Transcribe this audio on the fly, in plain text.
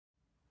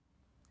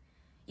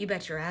You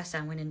bet your ass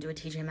I went into a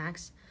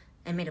TJMAXX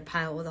and made a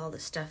pile with all the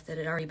stuff that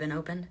had already been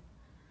opened.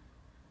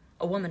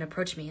 A woman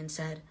approached me and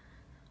said,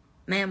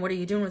 "Ma'am, what are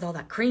you doing with all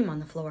that cream on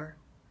the floor?"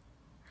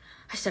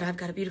 I said, "I've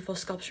got a beautiful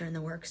sculpture in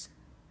the works."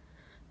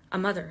 A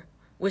mother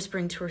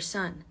whispering to her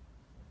son,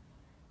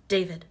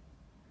 "David,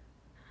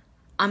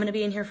 I'm going to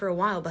be in here for a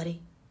while,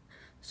 buddy,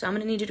 so I'm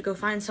going to need you to go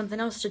find something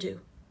else to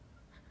do.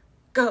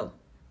 Go,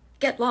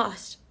 get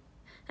lost,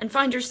 and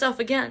find yourself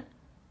again,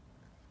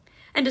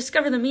 and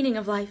discover the meaning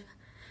of life.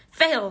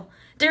 Fail,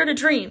 dare to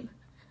dream,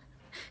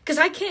 'cause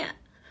I can't.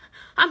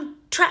 I'm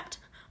trapped.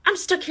 I'm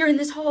stuck here in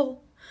this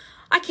hole.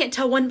 I can't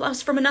tell one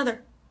blouse from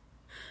another.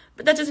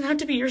 But that doesn't have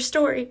to be your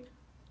story.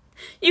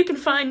 You can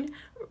find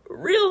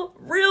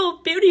real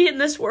beauty in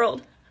this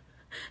world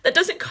that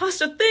doesn't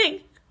cost a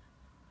thing.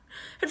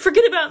 And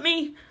forget about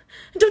me.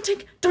 And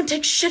don't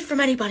take shit from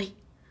anybody."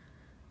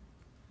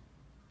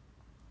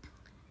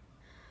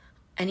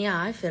 And yeah,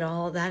 I fit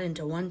all that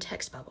into one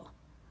text bubble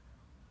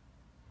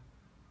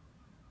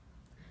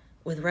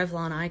with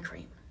Revlon eye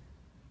cream.